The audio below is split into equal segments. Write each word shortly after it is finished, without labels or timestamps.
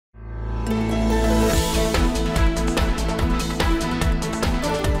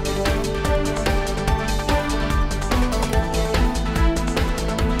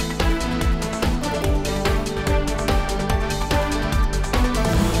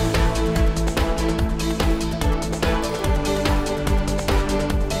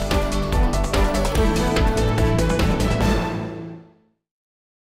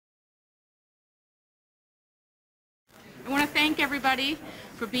everybody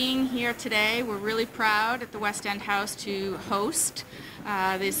for being here today. We're really proud at the West End House to host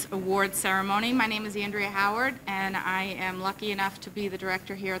this award ceremony. My name is Andrea Howard, and I am lucky enough to be the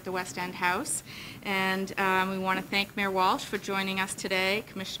director here at the West End House. And we want to thank Mayor Walsh for joining us today,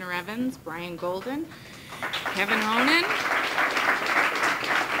 Commissioner Evans, Brian Golden, Kevin Honan,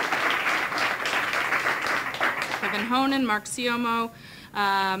 Mark Siomo,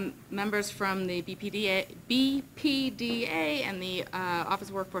 members from the BPDA and the Office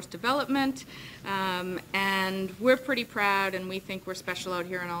of Workforce Development, and we're pretty proud, and we think we're special out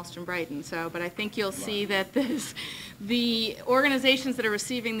here in Allston-Brighton. But I think you'll see that the organizations that are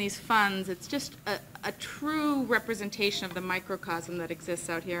receiving these funds, it's just a true representation of the microcosm that exists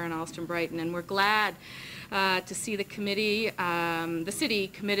out here in Allston-Brighton, and we're glad to see the committee, the city,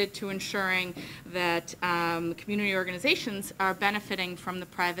 committed to ensuring that community organizations are benefiting from the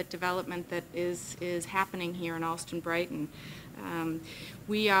private development that is happening here in Allston-Brighton.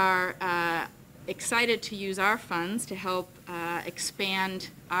 We are excited to use our funds to help expand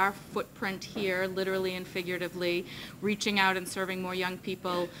our footprint here, literally and figuratively, reaching out and serving more young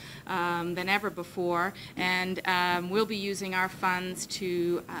people than ever before. And we'll be using our funds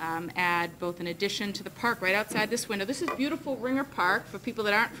to add both an addition to the park right outside this window. This is beautiful Ringer Park for people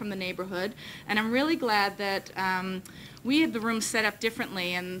that aren't from the neighborhood, and I'm really glad that we had the room set up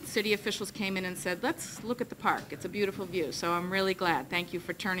differently, and city officials came in and said, let's look at the park. It's a beautiful view. So I'm really glad. Thank you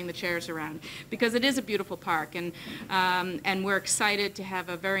for turning the chairs around, because it is a beautiful park, and we're excited to have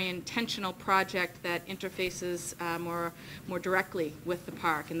a very intentional project that interfaces more directly with the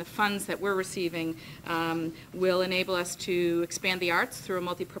park. And the funds that we're receiving will enable us to expand the arts through a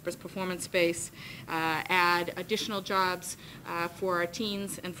multi-purpose performance space, add additional jobs for our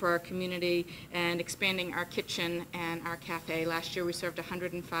teens and for our community, and expanding our kitchen and our cafe. Last year we served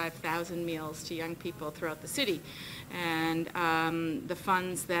 105,000 meals to young people throughout the city, and the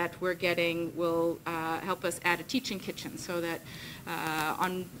funds that we're getting will help us add a teaching kitchen, so that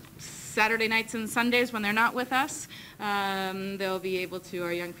on Saturday nights and Sundays when they're not with us, they'll be able to,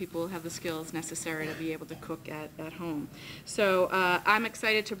 our young people will have the skills necessary to be able to cook at home. So I'm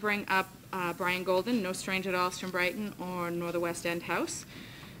excited to bring up Brian Golden, no stranger to Allston-Brighton nor the West End House,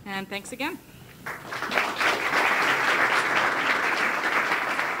 and thanks again.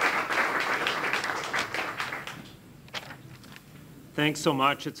 Thanks so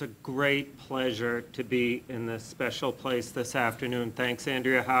much. It's a great pleasure to be in this special place this afternoon. Thanks,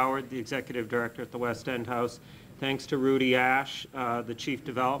 Andrea Howard, the Executive Director at the West End House. Thanks to Rudy Ash, the Chief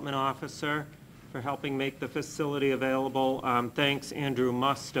Development Officer, for helping make the facility available. Thanks, Andrew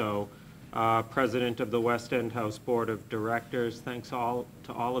Musto, President of the West End House Board of Directors. Thanks to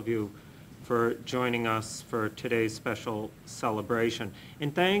all of you for joining us for today's special celebration.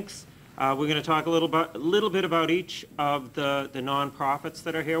 And thanks. We're going to talk a little bit about each of the nonprofits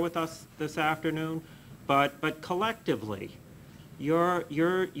that are here with us this afternoon, but collectively, you're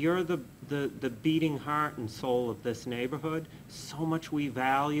the beating heart and soul of this neighborhood. So much we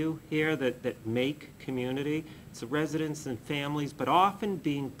value here that make community. It's the residents and families, but often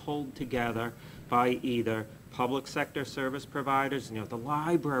being pulled together by either public sector service providers, the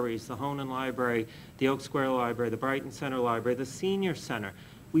libraries, the Honan Library, the Oak Square Library, the Brighton Center Library, the Senior Center.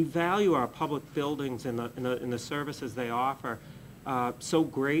 We value our public buildings and the services they offer so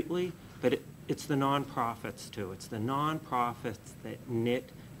greatly, but it's the nonprofits too. It's the nonprofits that knit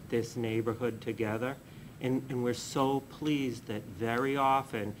this neighborhood together, and we're so pleased that very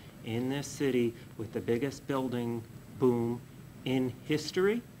often in this city, with the biggest building boom in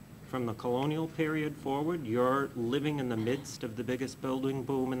history, from the colonial period forward, you're living in the midst of the biggest building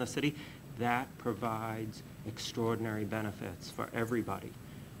boom in the city. That provides extraordinary benefits for everybody.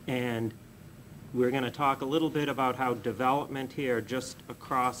 And we're going to talk a little bit about how development here just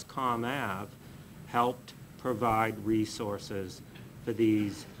across Comm Ave helped provide resources for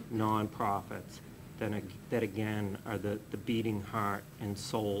these nonprofits that again are the beating heart and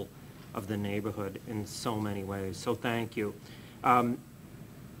soul of the neighborhood in so many ways. So thank you.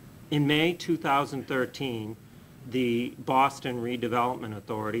 In May 2013, the Boston Redevelopment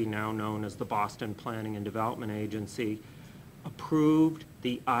Authority, now known as the Boston Planning and Development Agency, approved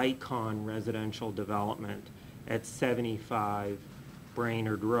the Icon residential development at 75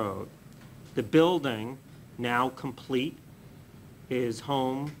 Brainerd Road. The building, now complete, is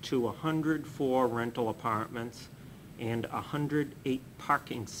home to 104 rental apartments and 108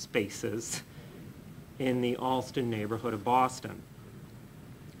 parking spaces in the Allston neighborhood of Boston.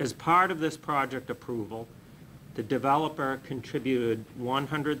 As part of this project approval, the developer contributed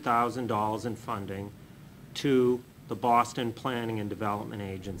 $100,000 in funding to the Boston Planning and Development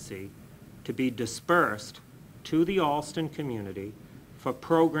Agency to be dispersed to the Allston community for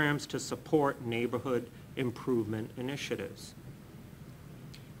programs to support neighborhood improvement initiatives.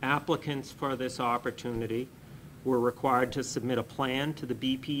 Applicants for this opportunity were required to submit a plan to the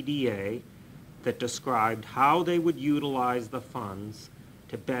BPDA that described how they would utilize the funds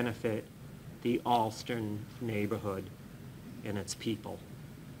to benefit the Allston neighborhood and its people.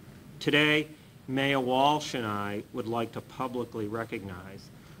 Today, Mayor Walsh and I would like to publicly recognize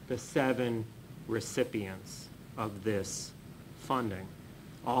the 7 recipients of this funding.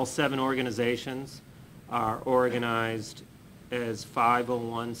 All 7 organizations are organized as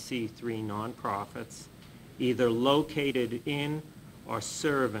 501c3 nonprofits, either located in or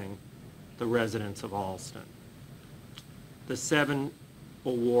serving the residents of Allston. The 7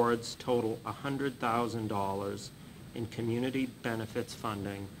 awards total $100,000 in community benefits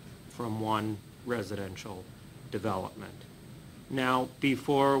funding from one residential development. Now,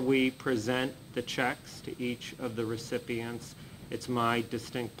 before we present the checks to each of the recipients, it's my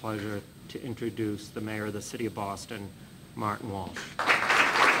distinct pleasure to introduce the Mayor of the City of Boston, Martin Walsh.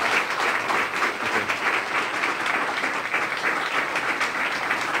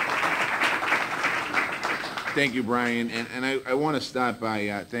 Thank you, Brian. And I want to start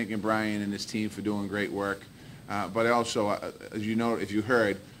by thanking Brian and his team for doing great work. But also, as you know, if you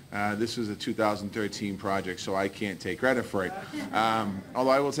heard, this was a 2013 project, so I can't take credit for it.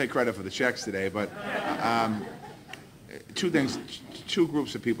 Although I will take credit for the checks today. But 2 things, 2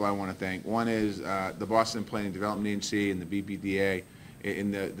 groups of people I want to thank. One is the Boston Planning Development Agency and the BPDA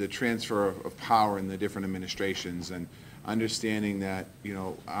in the transfer of power in the different administrations, and understanding that, you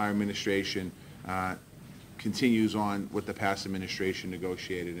know, our administration continues on what the past administration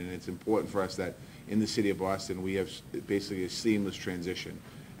negotiated, and it's important for us that in the City of Boston we have basically a seamless transition,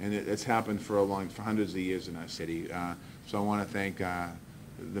 and it's happened for hundreds of years in our city. So I want to thank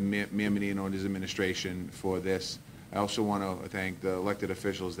the Mayor Menino and his administration for this. I also want to thank the elected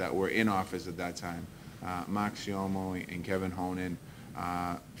officials that were in office at that time, Mark Siomo and Kevin Honan,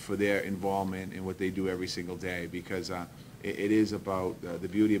 for their involvement in what they do every single day, because it is about the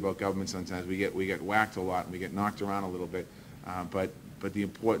beauty about government. Sometimes we get whacked a lot and we get knocked around a little bit, but the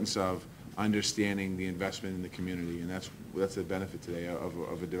importance of understanding the investment in the community, and that's the benefit today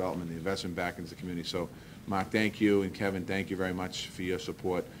of a development, the investment back into the community. So, Mark, thank you, and Kevin, thank you very much for your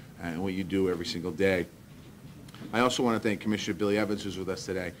support and what you do every single day. I also want to thank Commissioner Billy Evans, who's with us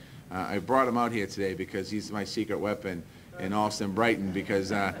today. I brought him out here today because he's my secret weapon in Allston-Brighton,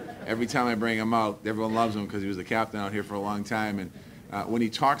 because every time I bring him out, everyone loves him because he was the captain out here for a long time. And when he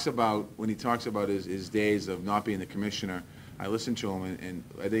talks about his days of not being the commissioner, I listen to him, and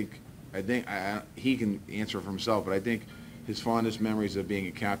I think he can answer for himself, but I think his fondest memories of being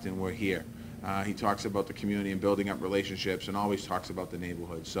a captain were here. He talks about the community and building up relationships, and always talks about the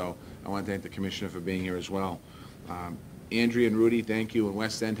neighborhood. So I want to thank the commissioner for being here as well. Andrea and Rudy, thank you, and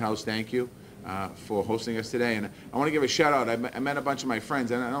West End House, thank you for hosting us today. And I want to give a shout out. I met a bunch of my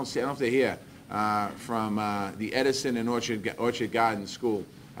friends, and I don't know if they're here, from the Edison and Orchard Garden School.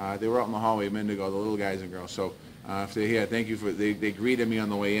 They were out in the hallway a minute ago, the little guys and girls. So if they're here, thank you for, they greeted me on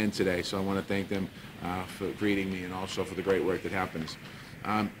the way in today, so I want to thank them for greeting me, and also for the great work that happens.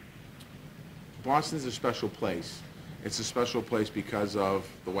 Boston's a special place. It's a special place because of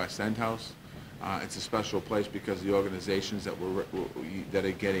the West End House. It's a special place because of the organizations that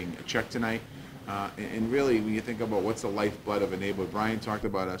are getting a check tonight. And really, when you think about what's the lifeblood of a neighborhood, Brian talked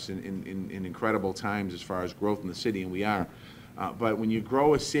about us in incredible times as far as growth in the city, and we are. But when you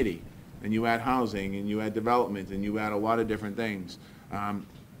grow a city, and you add housing, and you add development, and you add a lot of different things,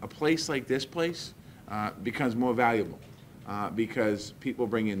 a place like this place becomes more valuable. Because people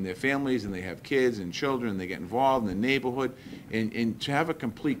bring in their families, and they have kids and children, and they get involved in the neighborhood. And to have a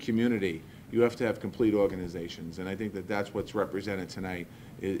complete community, you have to have complete organizations. And I think that that's what's represented tonight,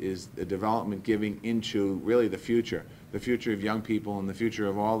 is the development giving into really the future of young people, and the future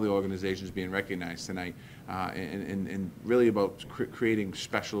of all the organizations being recognized tonight, and really about creating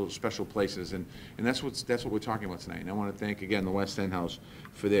special places. And that's what we're talking about tonight. And I want to thank again the West End House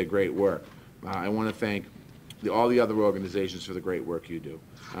for their great work. I want to thank all the other organizations for the great work you do.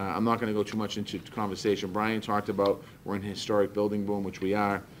 I'm not going to go too much into conversation. Brian talked about we're in a historic building boom, which we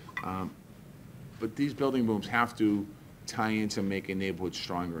are. But these building booms have to tie into making neighborhoods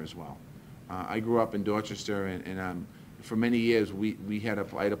stronger as well. I grew up in Dorchester, and for many years I had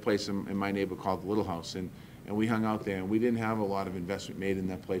a place in my neighborhood called the Little House, and we hung out there, and we didn't have a lot of investment made in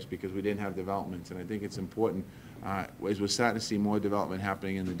that place because we didn't have developments. And I think it's important, as we're starting to see more development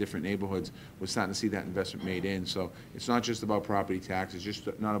happening in the different neighborhoods, we're starting to see that investment made in. So it's not just about property tax, it's just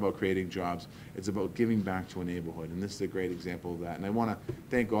not about creating jobs, it's about giving back to a neighborhood, and this is a great example of that. And I want to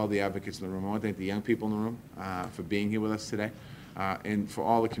thank all the advocates in the room. I want to thank the young people in the room for being here with us today. and for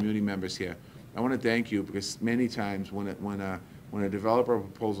all the community members here. I want to thank you because many times when a developer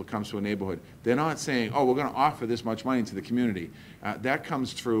proposal comes to a neighborhood, they're not saying, oh, we're going to offer this much money to the community. That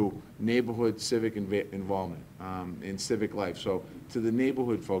comes through neighborhood civic involvement in civic life. So to the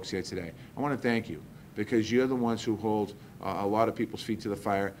neighborhood folks here today, I want to thank you because you're the ones who hold a lot of people's feet to the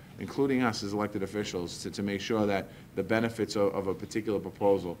fire, including us as elected officials, to make sure that the benefits of a particular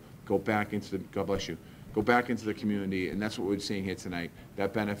proposal go back into the, God bless you, go back into the community, and that's what we're seeing here tonight,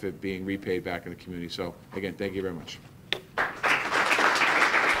 that benefit being repaid back in the community. So again, thank you very much.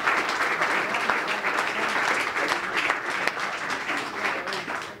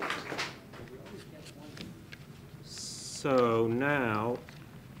 So now,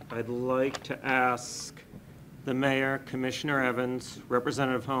 I'd like to ask the Mayor, Commissioner Evans,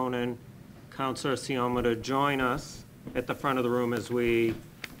 Representative Honan, Councilor Sioma to join us at the front of the room as we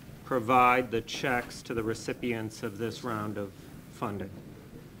provide the checks to the recipients of this round of funding.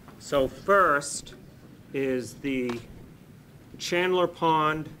 So first is the Chandler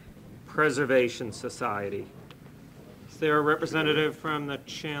Pond Preservation Society. Is there a representative from the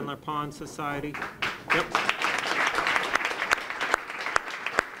Chandler Pond Society? Yep.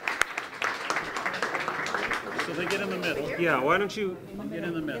 So they get in the middle. Yeah, why don't you Get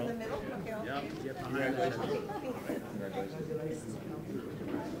in the middle. Yep, get behind it.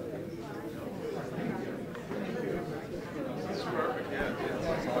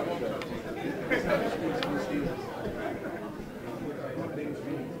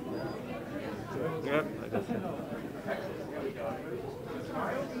 Yep, I got that.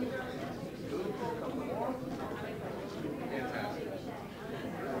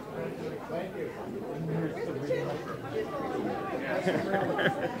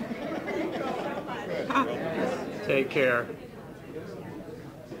 Take care.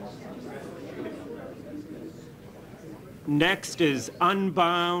 Next is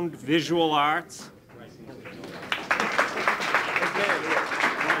Unbound Visual Arts.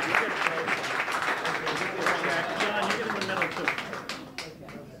 John, you get in the middle too.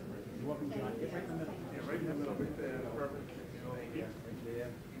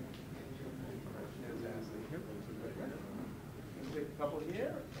 Take a couple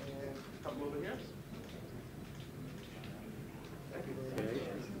here and a couple over here. Thank you.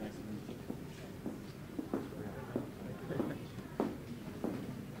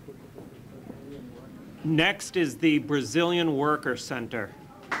 Next is the Brazilian Worker Center.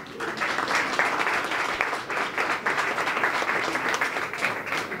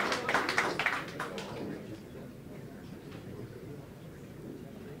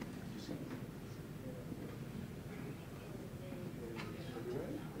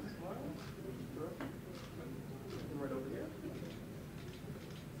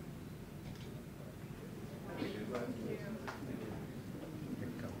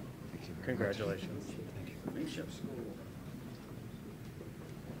 Congratulations.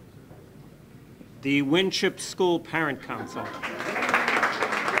 The Winship School Parent Council.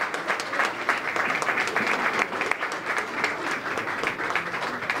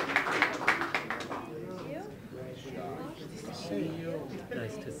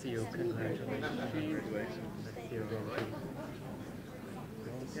 Nice to see you. Congratulations. Nice to you.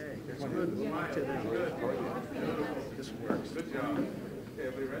 Okay, there's good. This works. Good job. Okay,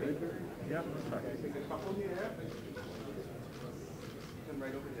 everybody ready? Yeah. Take a couple here. And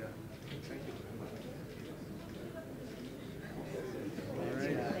right over here. Thank you.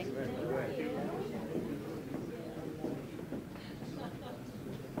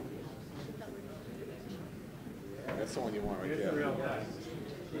 That's the one you want right there. I'll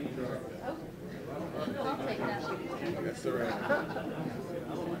take that. That's the right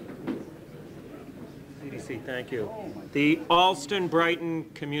one. CDC, thank you. The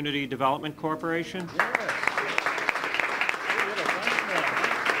Allston-Brighton Community Development Corporation.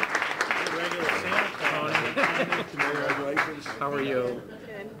 How are you?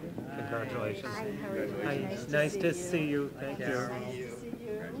 Good. Congratulations. Hi, how are you? Hi, nice to see you. Thank you. Nice to see you.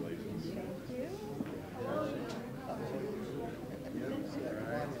 Thank you.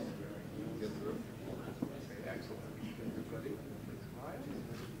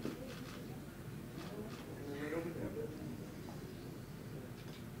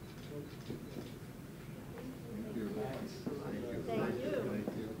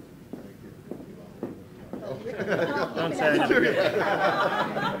 Don't say anything.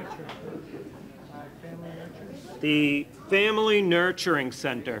 The Family Nurturing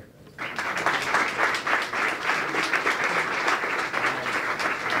Center.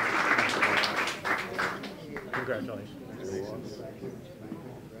 Congratulations.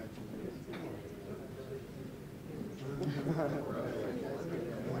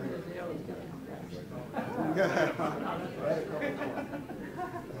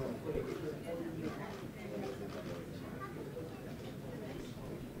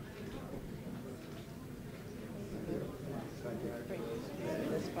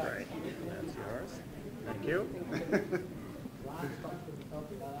 Right. That's yours. Thank you.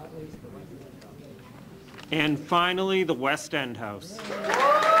 And finally, the West End House.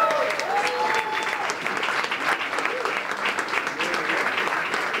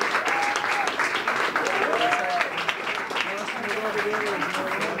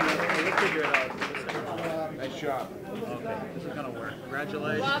 Nice job. Okay, this is gonna work.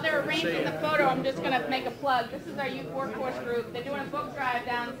 Congratulations. While they're arranging the photo, I'm just going to make a plug. This is our youth workforce group. They're doing a book drive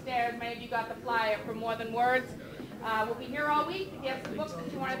downstairs. Many of you got the flyer for More Than Words. We'll be here all week. If you have some books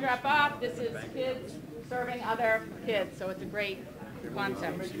that you want to drop off, this is kids serving other kids, so it's a great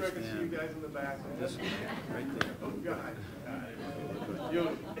concept. Make sure I can see you guys in the back. This one, right there. Oh, God.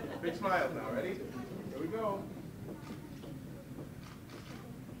 You, big smiles now. Ready? Here we go.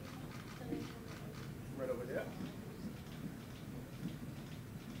 Right over here.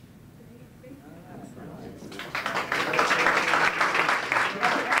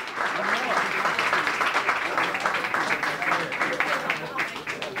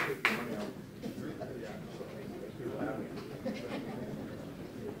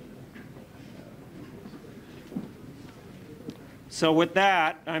 So with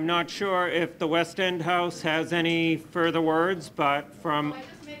that, I'm not sure if the West End House has any further words, but from... I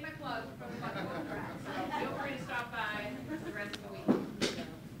just made my plug from the book drive, so feel free to stop by the rest of the week.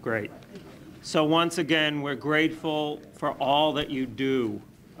 Great. So once again, we're grateful for all that you do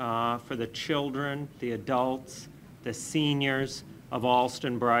for the children, the adults, the seniors of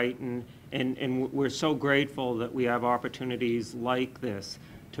Allston-Brighton, and we're so grateful that we have opportunities like this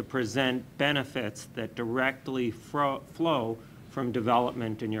to present benefits that directly flow from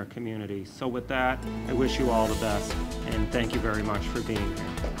development in your community. So with that, I wish you all the best, and thank you very much for being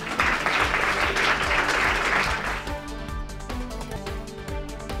here.